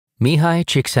Mihaly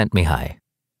Csikszentmihalyi.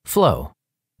 Flow,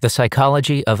 the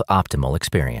psychology of optimal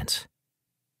experience.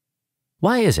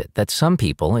 Why is it that some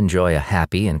people enjoy a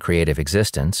happy and creative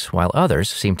existence while others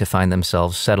seem to find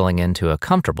themselves settling into a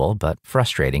comfortable but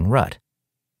frustrating rut?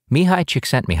 Mihaly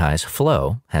Csikszentmihalyi's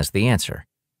Flow has the answer.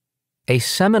 A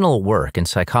seminal work in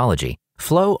psychology,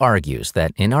 Flow argues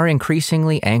that in our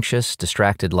increasingly anxious,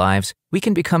 distracted lives, we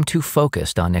can become too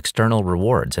focused on external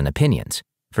rewards and opinions,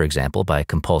 for example, by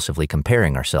compulsively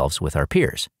comparing ourselves with our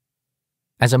peers.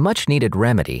 As a much-needed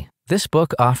remedy, this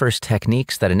book offers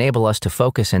techniques that enable us to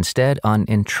focus instead on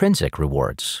intrinsic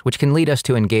rewards, which can lead us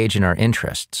to engage in our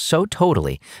interests so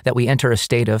totally that we enter a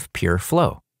state of pure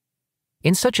flow.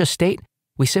 In such a state,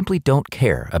 we simply don't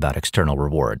care about external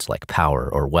rewards like power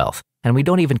or wealth, and we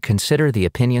don't even consider the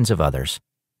opinions of others.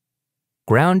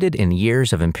 Grounded in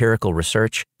years of empirical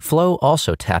research, Flow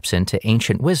also taps into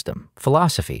ancient wisdom,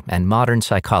 philosophy, and modern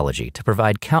psychology to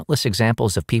provide countless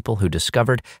examples of people who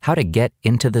discovered how to get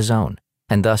into the zone,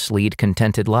 and thus lead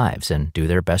contented lives and do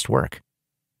their best work.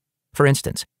 For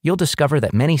instance, you'll discover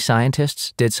that many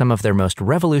scientists did some of their most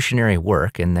revolutionary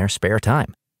work in their spare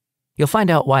time. You'll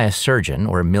find out why a surgeon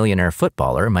or millionaire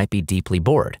footballer might be deeply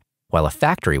bored, while a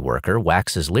factory worker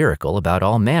waxes lyrical about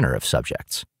all manner of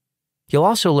subjects. You'll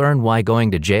also learn why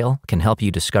going to jail can help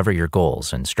you discover your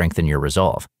goals and strengthen your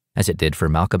resolve, as it did for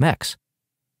Malcolm X.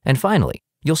 And finally,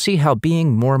 you'll see how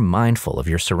being more mindful of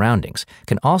your surroundings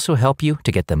can also help you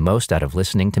to get the most out of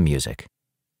listening to music.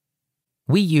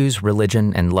 We use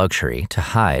religion and luxury to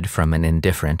hide from an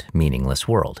indifferent, meaningless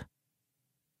world.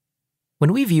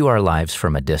 When we view our lives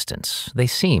from a distance, they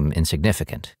seem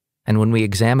insignificant, and when we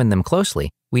examine them closely,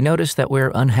 we notice that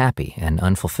we're unhappy and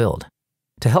unfulfilled.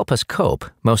 To help us cope,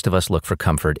 most of us look for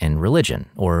comfort in religion,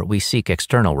 or we seek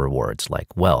external rewards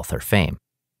like wealth or fame.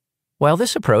 While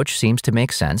this approach seems to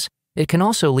make sense, it can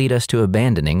also lead us to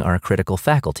abandoning our critical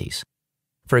faculties.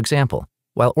 For example,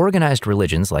 while organized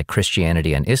religions like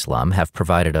Christianity and Islam have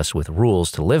provided us with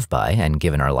rules to live by and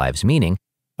given our lives meaning,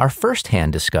 our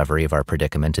first-hand discovery of our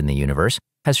predicament in the universe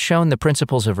has shown the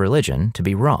principles of religion to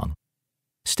be wrong.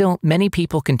 Still, many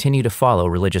people continue to follow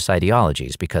religious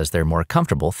ideologies because they're more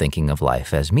comfortable thinking of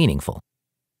life as meaningful.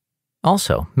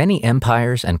 Also, many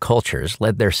empires and cultures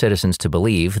led their citizens to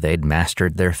believe they'd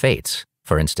mastered their fates,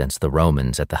 for instance, the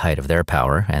Romans at the height of their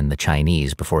power and the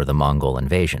Chinese before the Mongol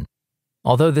invasion.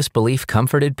 Although this belief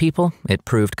comforted people, it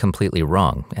proved completely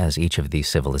wrong as each of these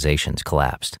civilizations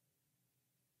collapsed.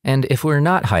 And if we're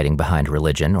not hiding behind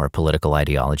religion or political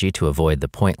ideology to avoid the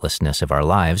pointlessness of our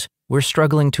lives, we're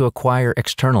struggling to acquire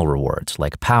external rewards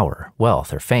like power,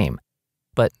 wealth, or fame.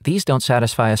 But these don't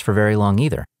satisfy us for very long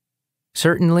either.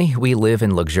 Certainly, we live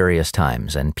in luxurious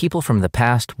times, and people from the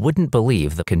past wouldn't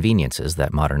believe the conveniences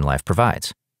that modern life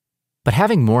provides. But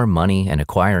having more money and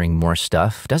acquiring more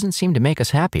stuff doesn't seem to make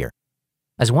us happier.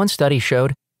 As one study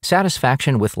showed,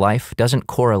 satisfaction with life doesn't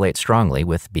correlate strongly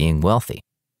with being wealthy.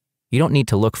 You don't need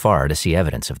to look far to see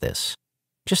evidence of this.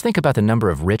 Just think about the number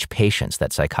of rich patients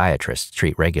that psychiatrists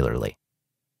treat regularly.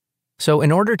 So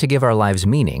in order to give our lives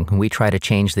meaning, we try to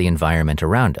change the environment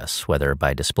around us, whether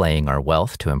by displaying our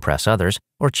wealth to impress others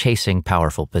or chasing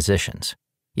powerful positions.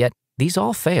 Yet, these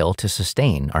all fail to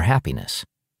sustain our happiness.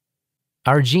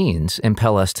 Our genes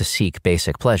impel us to seek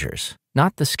basic pleasures,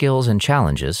 not the skills and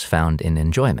challenges found in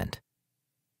enjoyment.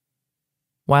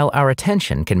 While our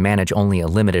attention can manage only a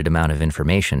limited amount of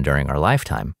information during our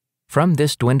lifetime, from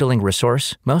this dwindling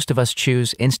resource, most of us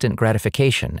choose instant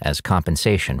gratification as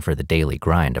compensation for the daily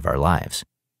grind of our lives.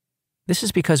 This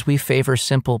is because we favor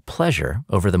simple pleasure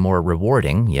over the more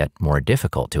rewarding, yet more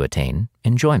difficult to attain,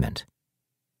 enjoyment.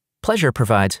 Pleasure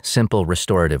provides simple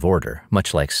restorative order,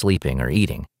 much like sleeping or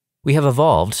eating. We have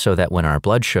evolved so that when our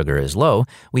blood sugar is low,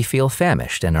 we feel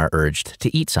famished and are urged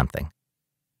to eat something.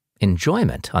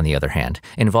 Enjoyment, on the other hand,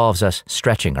 involves us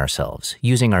stretching ourselves,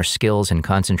 using our skills and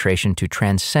concentration to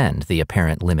transcend the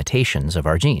apparent limitations of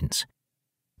our genes.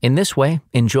 In this way,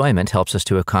 enjoyment helps us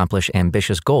to accomplish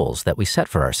ambitious goals that we set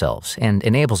for ourselves and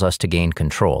enables us to gain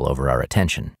control over our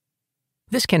attention.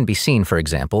 This can be seen, for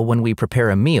example, when we prepare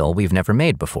a meal we've never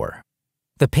made before.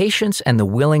 The patience and the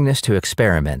willingness to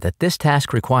experiment that this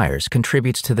task requires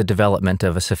contributes to the development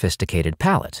of a sophisticated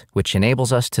palate, which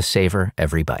enables us to savor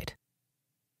every bite.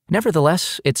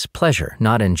 Nevertheless, it's pleasure,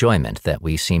 not enjoyment, that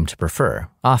we seem to prefer,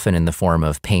 often in the form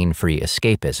of pain-free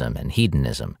escapism and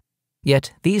hedonism.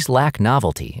 Yet, these lack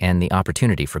novelty and the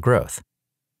opportunity for growth.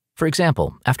 For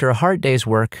example, after a hard day's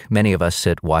work, many of us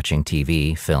sit watching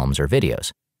TV, films, or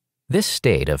videos. This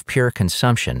state of pure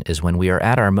consumption is when we are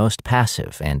at our most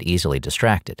passive and easily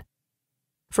distracted.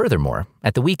 Furthermore,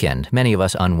 at the weekend, many of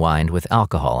us unwind with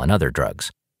alcohol and other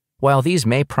drugs. While these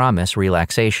may promise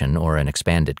relaxation or an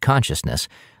expanded consciousness,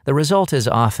 the result is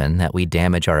often that we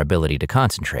damage our ability to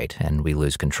concentrate and we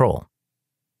lose control.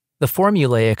 The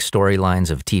formulaic storylines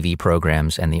of TV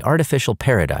programs and the artificial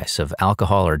paradise of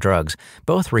alcohol or drugs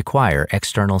both require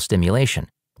external stimulation,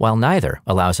 while neither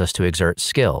allows us to exert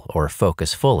skill or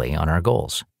focus fully on our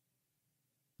goals.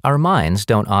 Our minds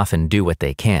don't often do what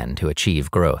they can to achieve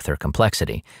growth or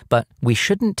complexity, but we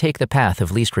shouldn't take the path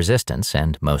of least resistance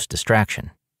and most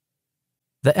distraction.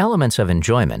 The elements of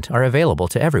enjoyment are available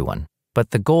to everyone, but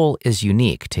the goal is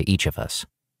unique to each of us.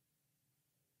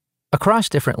 Across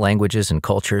different languages and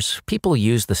cultures, people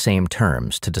use the same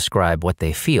terms to describe what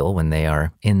they feel when they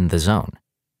are in the zone.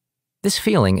 This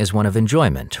feeling is one of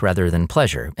enjoyment rather than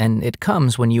pleasure, and it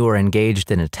comes when you are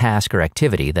engaged in a task or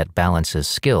activity that balances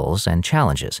skills and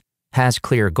challenges, has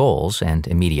clear goals and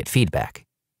immediate feedback.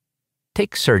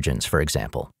 Take surgeons, for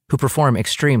example, who perform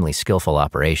extremely skillful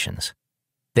operations.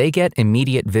 They get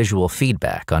immediate visual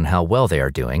feedback on how well they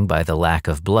are doing by the lack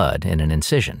of blood in an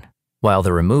incision, while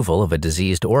the removal of a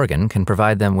diseased organ can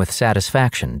provide them with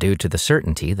satisfaction due to the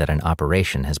certainty that an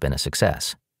operation has been a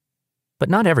success. But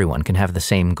not everyone can have the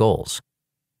same goals.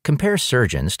 Compare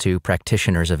surgeons to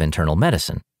practitioners of internal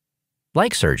medicine.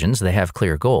 Like surgeons, they have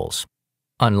clear goals.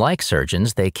 Unlike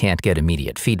surgeons, they can't get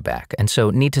immediate feedback and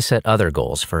so need to set other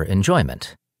goals for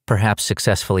enjoyment, perhaps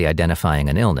successfully identifying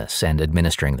an illness and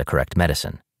administering the correct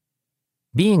medicine.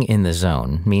 Being in the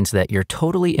zone means that you're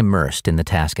totally immersed in the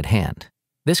task at hand.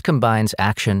 This combines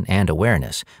action and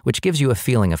awareness, which gives you a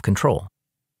feeling of control.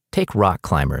 Take rock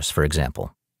climbers, for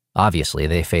example. Obviously,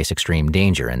 they face extreme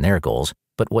danger in their goals,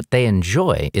 but what they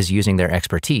enjoy is using their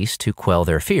expertise to quell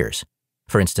their fears,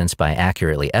 for instance by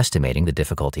accurately estimating the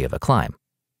difficulty of a climb.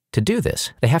 To do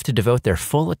this, they have to devote their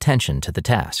full attention to the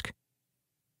task.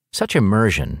 Such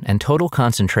immersion and total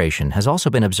concentration has also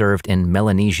been observed in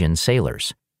Melanesian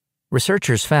sailors.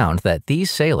 Researchers found that these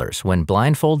sailors, when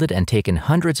blindfolded and taken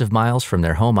hundreds of miles from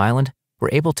their home island, were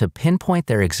able to pinpoint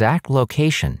their exact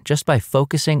location just by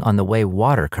focusing on the way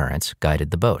water currents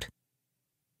guided the boat.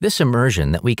 This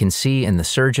immersion that we can see in the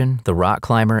surgeon, the rock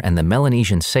climber, and the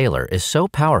Melanesian sailor is so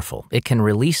powerful it can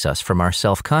release us from our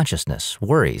self-consciousness,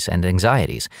 worries, and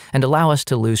anxieties, and allow us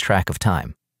to lose track of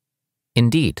time.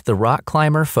 Indeed, the rock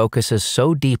climber focuses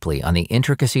so deeply on the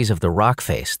intricacies of the rock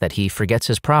face that he forgets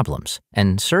his problems,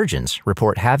 and surgeons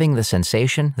report having the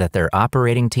sensation that their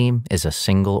operating team is a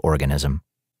single organism.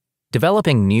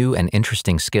 Developing new and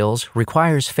interesting skills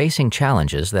requires facing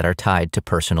challenges that are tied to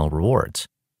personal rewards.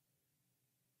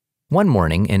 One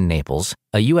morning in Naples,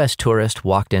 a U.S. tourist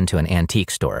walked into an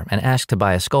antique store and asked to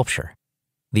buy a sculpture.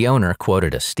 The owner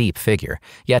quoted a steep figure,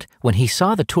 yet when he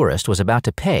saw the tourist was about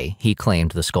to pay, he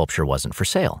claimed the sculpture wasn't for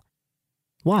sale.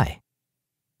 Why?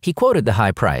 He quoted the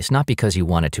high price not because he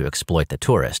wanted to exploit the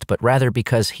tourist, but rather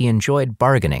because he enjoyed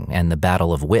bargaining and the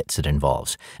battle of wits it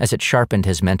involves, as it sharpened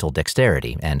his mental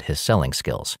dexterity and his selling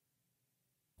skills.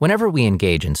 Whenever we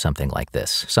engage in something like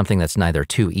this, something that's neither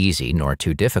too easy nor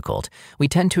too difficult, we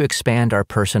tend to expand our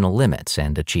personal limits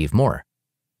and achieve more.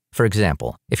 For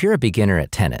example, if you're a beginner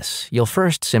at tennis, you'll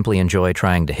first simply enjoy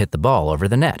trying to hit the ball over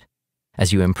the net.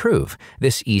 As you improve,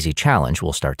 this easy challenge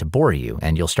will start to bore you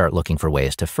and you'll start looking for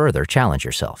ways to further challenge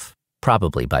yourself,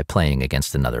 probably by playing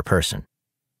against another person.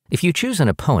 If you choose an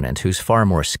opponent who's far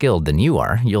more skilled than you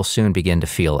are, you'll soon begin to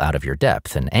feel out of your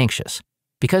depth and anxious.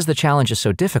 Because the challenge is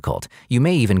so difficult, you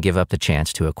may even give up the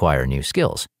chance to acquire new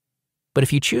skills. But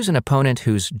if you choose an opponent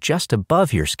who's just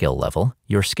above your skill level,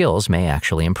 your skills may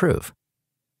actually improve.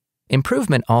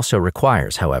 Improvement also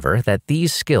requires, however, that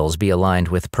these skills be aligned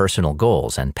with personal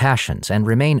goals and passions and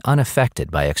remain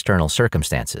unaffected by external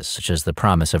circumstances, such as the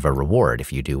promise of a reward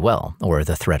if you do well, or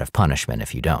the threat of punishment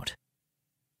if you don't.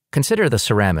 Consider the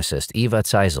ceramicist Eva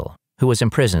Zeisel, who was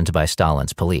imprisoned by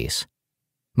Stalin's police.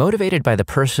 Motivated by the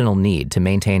personal need to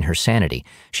maintain her sanity,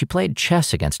 she played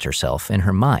chess against herself in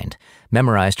her mind,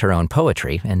 memorized her own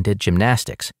poetry, and did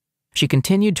gymnastics. She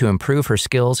continued to improve her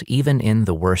skills even in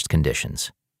the worst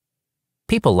conditions.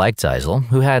 People like Zeisel,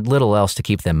 who had little else to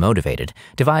keep them motivated,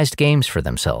 devised games for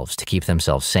themselves to keep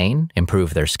themselves sane,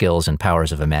 improve their skills and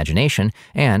powers of imagination,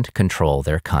 and control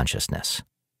their consciousness.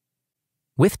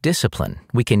 With discipline,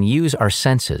 we can use our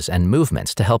senses and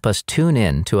movements to help us tune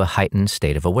in to a heightened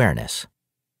state of awareness.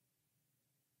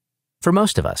 For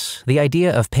most of us, the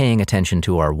idea of paying attention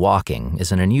to our walking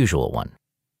is an unusual one.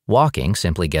 Walking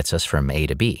simply gets us from A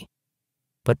to B.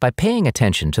 But by paying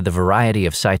attention to the variety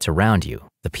of sights around you,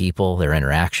 the people, their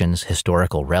interactions,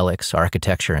 historical relics,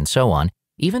 architecture, and so on,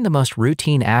 even the most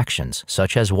routine actions,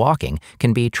 such as walking,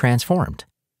 can be transformed.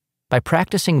 By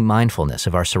practicing mindfulness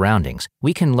of our surroundings,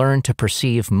 we can learn to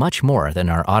perceive much more than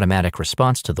our automatic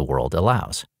response to the world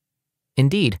allows.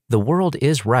 Indeed, the world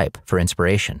is ripe for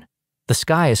inspiration. The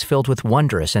sky is filled with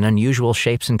wondrous and unusual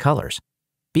shapes and colors.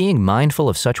 Being mindful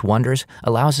of such wonders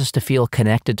allows us to feel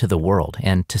connected to the world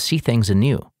and to see things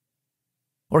anew.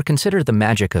 Or consider the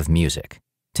magic of music.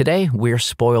 Today, we're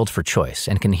spoiled for choice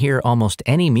and can hear almost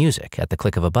any music at the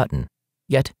click of a button.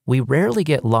 Yet, we rarely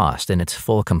get lost in its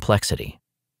full complexity.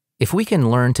 If we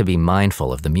can learn to be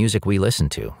mindful of the music we listen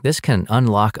to, this can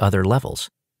unlock other levels.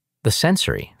 The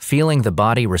sensory, feeling the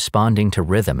body responding to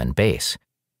rhythm and bass.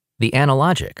 The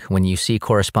analogic, when you see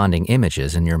corresponding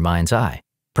images in your mind's eye,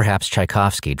 perhaps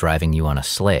Tchaikovsky driving you on a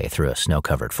sleigh through a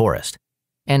snow-covered forest.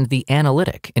 And the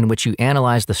analytic, in which you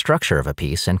analyze the structure of a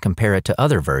piece and compare it to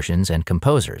other versions and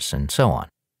composers, and so on.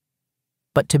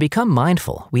 But to become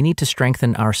mindful, we need to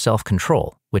strengthen our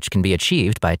self-control, which can be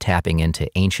achieved by tapping into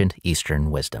ancient Eastern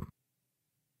wisdom.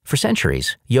 For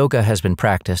centuries, yoga has been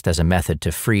practiced as a method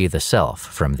to free the self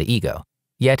from the ego,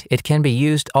 yet it can be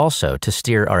used also to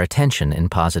steer our attention in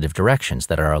positive directions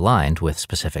that are aligned with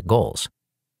specific goals.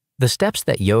 The steps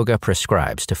that yoga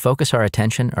prescribes to focus our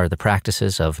attention are the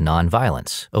practices of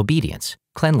nonviolence, obedience,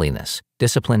 cleanliness,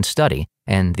 disciplined study,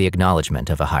 and the acknowledgement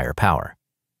of a higher power.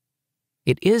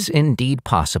 It is indeed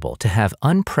possible to have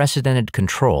unprecedented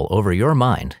control over your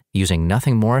mind using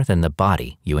nothing more than the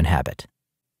body you inhabit.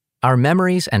 Our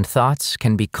memories and thoughts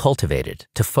can be cultivated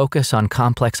to focus on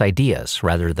complex ideas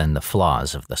rather than the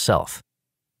flaws of the self.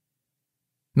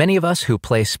 Many of us who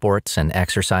play sports and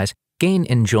exercise gain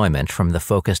enjoyment from the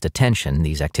focused attention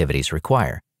these activities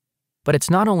require. But it's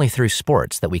not only through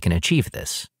sports that we can achieve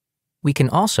this. We can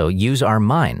also use our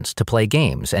minds to play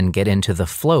games and get into the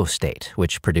flow state,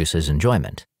 which produces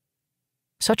enjoyment.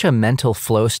 Such a mental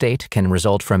flow state can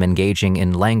result from engaging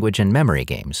in language and memory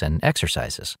games and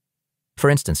exercises. For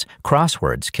instance,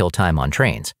 crosswords kill time on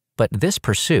trains, but this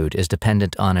pursuit is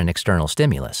dependent on an external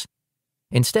stimulus.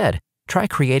 Instead, try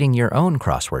creating your own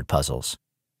crossword puzzles.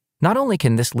 Not only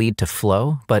can this lead to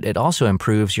flow, but it also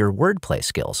improves your wordplay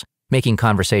skills, making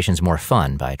conversations more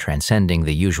fun by transcending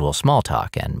the usual small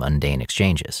talk and mundane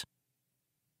exchanges.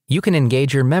 You can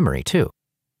engage your memory, too.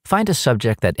 Find a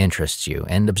subject that interests you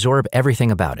and absorb everything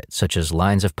about it, such as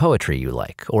lines of poetry you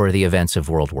like or the events of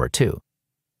World War II.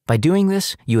 By doing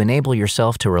this, you enable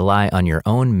yourself to rely on your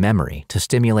own memory to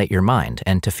stimulate your mind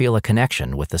and to feel a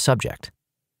connection with the subject.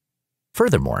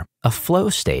 Furthermore, a flow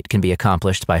state can be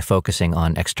accomplished by focusing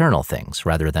on external things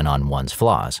rather than on one's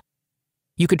flaws.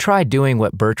 You could try doing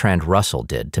what Bertrand Russell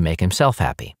did to make himself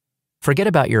happy. Forget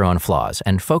about your own flaws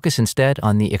and focus instead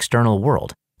on the external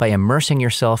world by immersing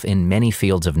yourself in many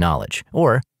fields of knowledge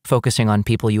or focusing on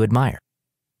people you admire.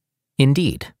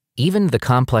 Indeed, even the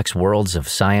complex worlds of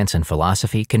science and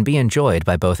philosophy can be enjoyed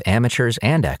by both amateurs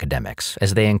and academics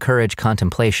as they encourage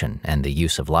contemplation and the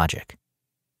use of logic.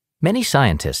 Many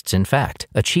scientists, in fact,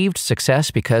 achieved success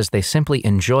because they simply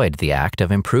enjoyed the act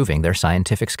of improving their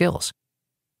scientific skills.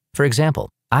 For example,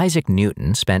 Isaac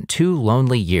Newton spent 2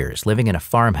 lonely years living in a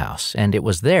farmhouse, and it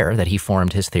was there that he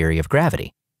formed his theory of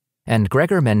gravity. And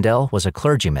Gregor Mendel was a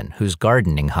clergyman whose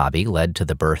gardening hobby led to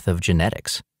the birth of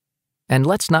genetics. And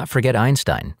let's not forget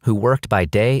Einstein, who worked by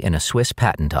day in a Swiss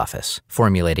patent office,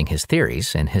 formulating his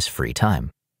theories in his free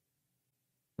time.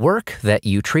 Work that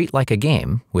you treat like a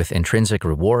game, with intrinsic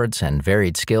rewards and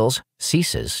varied skills,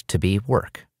 ceases to be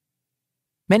work.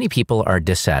 Many people are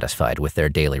dissatisfied with their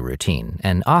daily routine,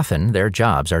 and often their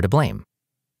jobs are to blame.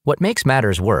 What makes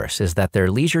matters worse is that their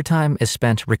leisure time is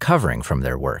spent recovering from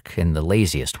their work in the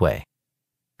laziest way.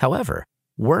 However,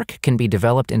 work can be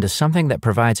developed into something that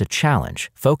provides a challenge,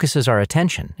 focuses our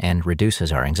attention, and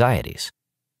reduces our anxieties.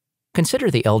 Consider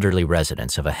the elderly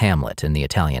residents of a hamlet in the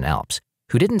Italian Alps,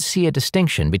 who didn't see a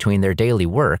distinction between their daily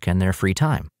work and their free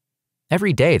time.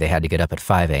 Every day they had to get up at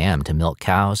 5 a.m. to milk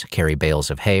cows, carry bales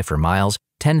of hay for miles,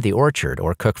 tend the orchard,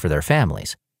 or cook for their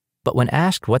families. But when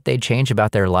asked what they'd change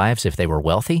about their lives if they were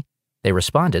wealthy, they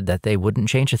responded that they wouldn't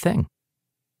change a thing.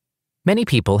 Many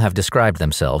people have described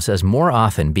themselves as more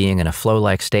often being in a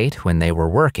flow-like state when they were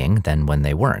working than when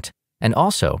they weren't, and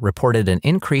also reported an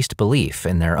increased belief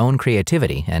in their own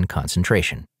creativity and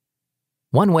concentration.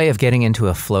 One way of getting into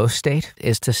a flow state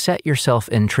is to set yourself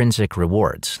intrinsic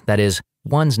rewards, that is,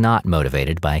 ones not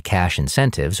motivated by cash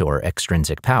incentives or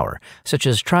extrinsic power, such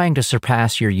as trying to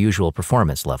surpass your usual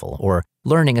performance level or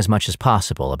learning as much as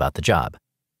possible about the job.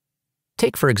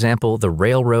 Take, for example, the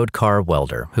railroad car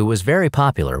welder who was very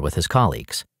popular with his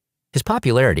colleagues. His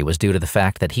popularity was due to the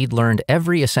fact that he'd learned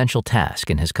every essential task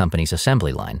in his company's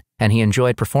assembly line, and he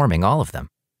enjoyed performing all of them.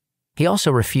 He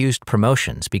also refused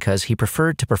promotions because he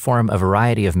preferred to perform a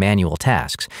variety of manual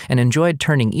tasks and enjoyed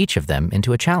turning each of them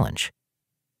into a challenge.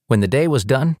 When the day was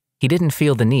done, he didn't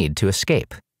feel the need to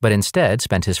escape. but instead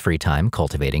spent his free time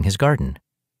cultivating his garden.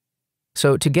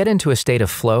 So to get into a state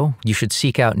of flow, you should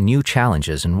seek out new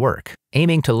challenges in work,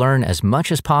 aiming to learn as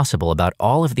much as possible about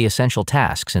all of the essential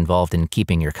tasks involved in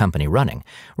keeping your company running,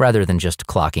 rather than just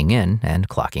clocking in and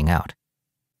clocking out.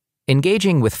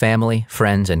 Engaging with family,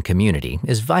 friends, and community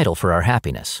is vital for our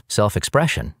happiness,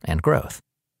 self-expression, and growth.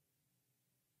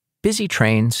 Busy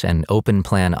trains and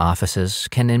open-plan offices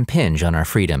can impinge on our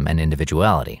freedom and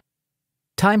individuality.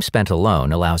 Time spent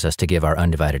alone allows us to give our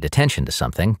undivided attention to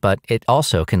something, but it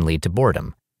also can lead to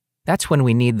boredom. That's when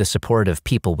we need the support of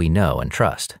people we know and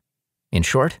trust. In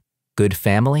short, good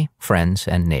family, friends,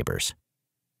 and neighbors.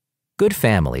 Good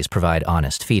families provide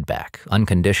honest feedback,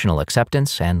 unconditional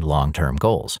acceptance, and long-term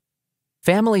goals.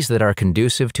 Families that are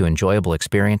conducive to enjoyable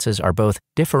experiences are both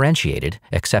differentiated,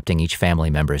 accepting each family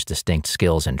member's distinct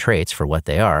skills and traits for what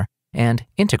they are, and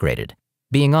integrated,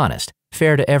 being honest,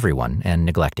 fair to everyone, and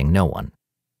neglecting no one.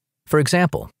 For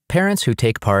example, parents who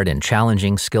take part in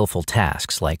challenging, skillful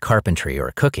tasks like carpentry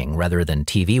or cooking rather than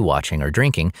TV watching or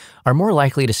drinking are more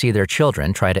likely to see their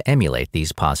children try to emulate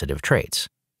these positive traits.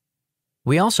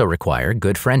 We also require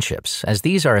good friendships, as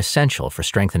these are essential for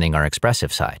strengthening our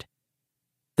expressive side.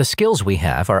 The skills we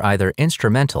have are either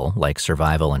instrumental, like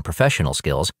survival and professional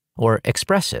skills, or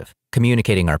expressive,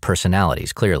 communicating our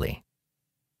personalities clearly.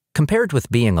 Compared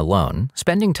with being alone,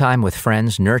 spending time with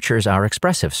friends nurtures our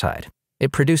expressive side.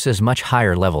 It produces much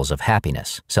higher levels of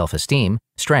happiness, self-esteem,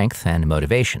 strength, and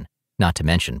motivation, not to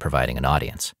mention providing an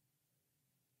audience.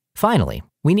 Finally,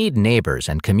 we need neighbors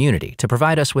and community to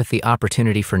provide us with the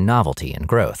opportunity for novelty and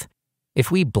growth.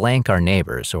 If we blank our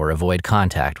neighbors or avoid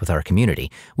contact with our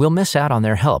community, we'll miss out on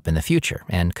their help in the future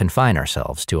and confine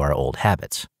ourselves to our old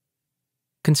habits.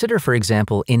 Consider, for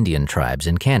example, Indian tribes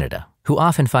in Canada, who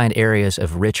often find areas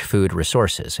of rich food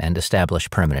resources and establish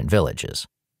permanent villages.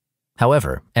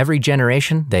 However, every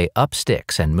generation they up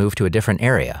sticks and move to a different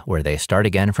area where they start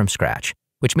again from scratch,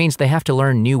 which means they have to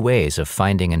learn new ways of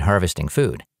finding and harvesting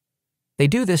food. They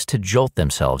do this to jolt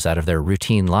themselves out of their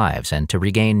routine lives and to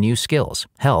regain new skills,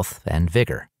 health, and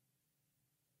vigor.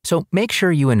 So make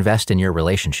sure you invest in your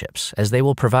relationships, as they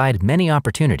will provide many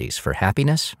opportunities for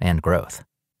happiness and growth.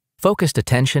 Focused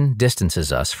attention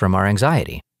distances us from our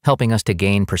anxiety, helping us to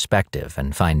gain perspective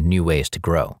and find new ways to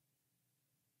grow.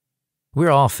 We're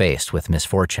all faced with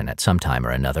misfortune at some time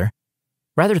or another.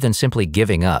 Rather than simply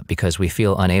giving up because we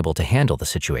feel unable to handle the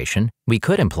situation, we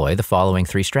could employ the following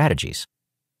 3 strategies.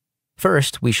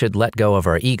 First, we should let go of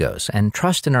our egos and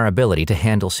trust in our ability to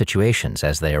handle situations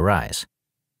as they arise.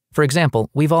 For example,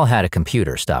 we've all had a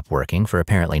computer stop working for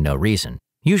apparently no reason,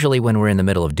 usually when we're in the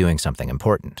middle of doing something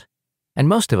important. And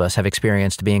most of us have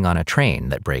experienced being on a train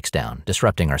that breaks down,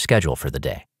 disrupting our schedule for the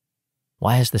day.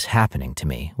 Why is this happening to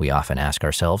me? We often ask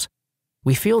ourselves.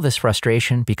 We feel this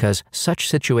frustration because such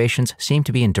situations seem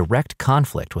to be in direct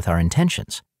conflict with our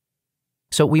intentions.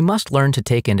 So we must learn to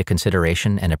take into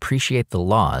consideration and appreciate the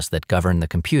laws that govern the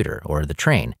computer or the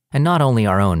train, and not only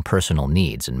our own personal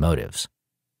needs and motives.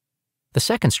 The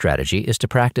second strategy is to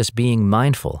practice being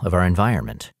mindful of our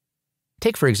environment.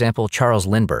 Take, for example, Charles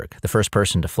Lindbergh, the first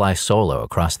person to fly solo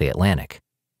across the Atlantic.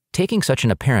 Taking such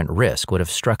an apparent risk would have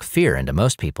struck fear into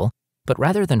most people, but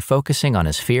rather than focusing on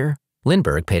his fear,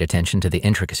 Lindbergh paid attention to the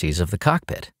intricacies of the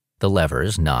cockpit, the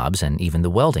levers, knobs, and even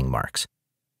the welding marks.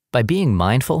 By being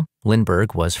mindful,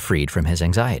 Lindbergh was freed from his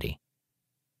anxiety.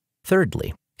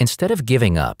 Thirdly, instead of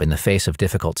giving up in the face of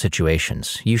difficult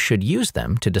situations, you should use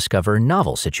them to discover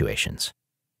novel situations.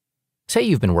 Say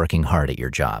you've been working hard at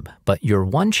your job, but your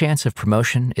one chance of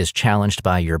promotion is challenged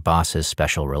by your boss's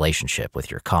special relationship with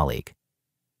your colleague.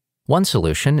 One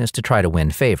solution is to try to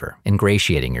win favor,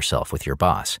 ingratiating yourself with your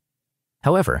boss.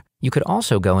 However, you could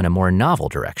also go in a more novel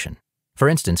direction. For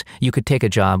instance, you could take a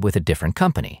job with a different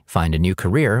company, find a new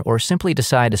career, or simply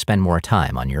decide to spend more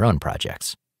time on your own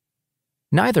projects.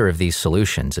 Neither of these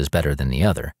solutions is better than the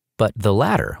other, but the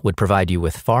latter would provide you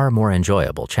with far more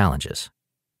enjoyable challenges.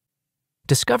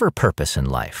 Discover purpose in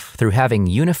life through having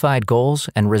unified goals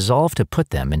and resolve to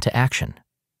put them into action.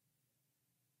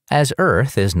 As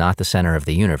Earth is not the center of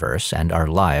the universe and our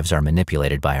lives are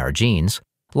manipulated by our genes,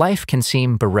 life can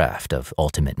seem bereft of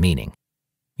ultimate meaning.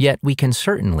 Yet we can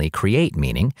certainly create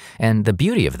meaning, and the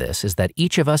beauty of this is that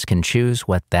each of us can choose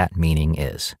what that meaning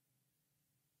is.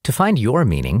 To find your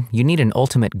meaning, you need an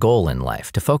ultimate goal in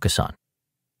life to focus on.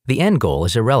 The end goal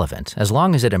is irrelevant as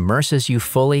long as it immerses you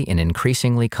fully in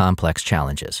increasingly complex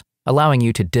challenges, allowing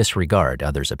you to disregard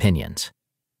others' opinions.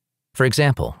 For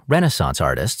example, Renaissance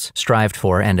artists strived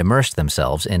for and immersed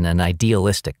themselves in an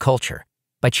idealistic culture,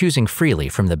 by choosing freely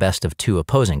from the best of 2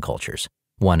 opposing cultures,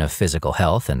 one of physical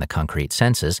health and the concrete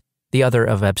senses, the other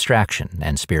of abstraction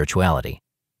and spirituality.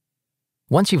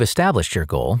 Once you've established your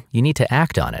goal, you need to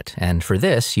act on it, and for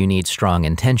this, you need strong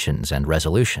intentions and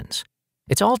resolutions.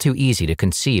 It's all too easy to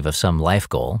conceive of some life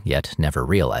goal, yet never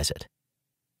realize it.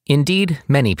 Indeed,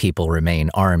 many people remain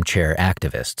armchair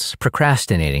activists,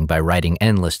 procrastinating by writing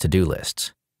endless to-do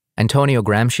lists. Antonio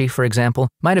Gramsci, for example,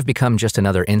 might have become just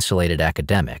another insulated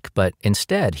academic, but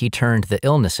instead he turned the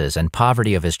illnesses and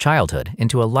poverty of his childhood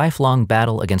into a lifelong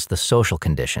battle against the social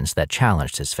conditions that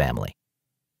challenged his family.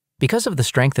 Because of the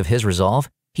strength of his resolve,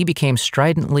 he became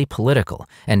stridently political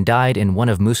and died in one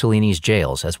of Mussolini's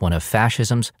jails as one of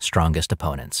fascism's strongest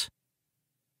opponents.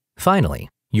 Finally,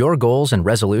 your goals and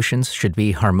resolutions should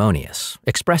be harmonious,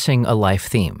 expressing a life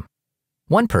theme.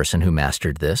 One person who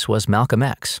mastered this was Malcolm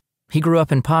X. He grew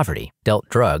up in poverty, dealt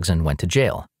drugs, and went to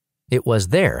jail. It was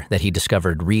there that he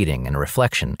discovered reading and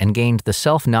reflection and gained the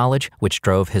self-knowledge which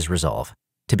drove his resolve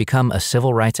to become a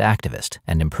civil rights activist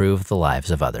and improve the lives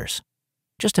of others.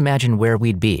 Just imagine where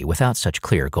we'd be without such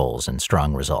clear goals and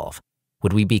strong resolve.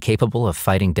 Would we be capable of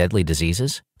fighting deadly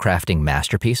diseases, crafting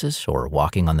masterpieces, or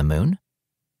walking on the moon?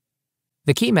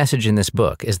 The key message in this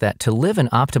book is that to live an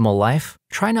optimal life,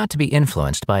 try not to be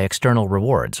influenced by external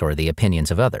rewards or the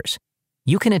opinions of others.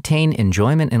 You can attain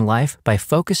enjoyment in life by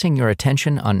focusing your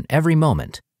attention on every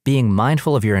moment, being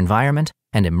mindful of your environment,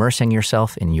 and immersing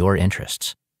yourself in your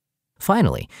interests.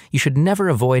 Finally, you should never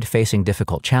avoid facing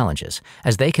difficult challenges,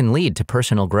 as they can lead to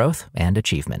personal growth and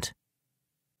achievement.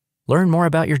 Learn more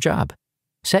about your job.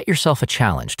 Set yourself a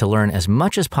challenge to learn as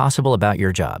much as possible about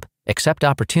your job, accept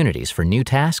opportunities for new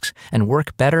tasks, and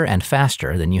work better and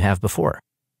faster than you have before.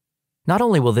 Not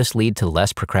only will this lead to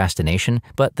less procrastination,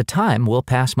 but the time will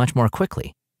pass much more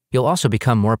quickly. You'll also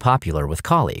become more popular with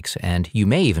colleagues, and you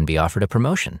may even be offered a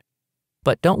promotion.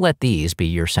 But don't let these be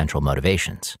your central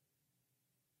motivations.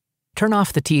 Turn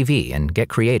off the TV and get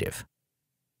creative.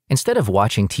 Instead of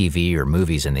watching TV or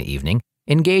movies in the evening,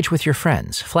 engage with your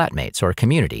friends, flatmates, or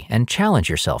community and challenge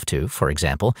yourself to, for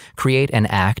example, create an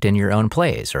act in your own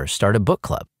plays or start a book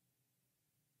club.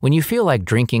 When you feel like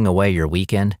drinking away your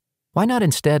weekend, why not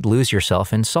instead lose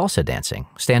yourself in salsa dancing,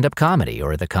 stand-up comedy,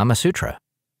 or the Kama Sutra?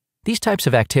 These types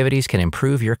of activities can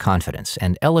improve your confidence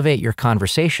and elevate your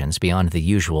conversations beyond the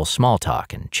usual small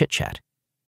talk and chit-chat.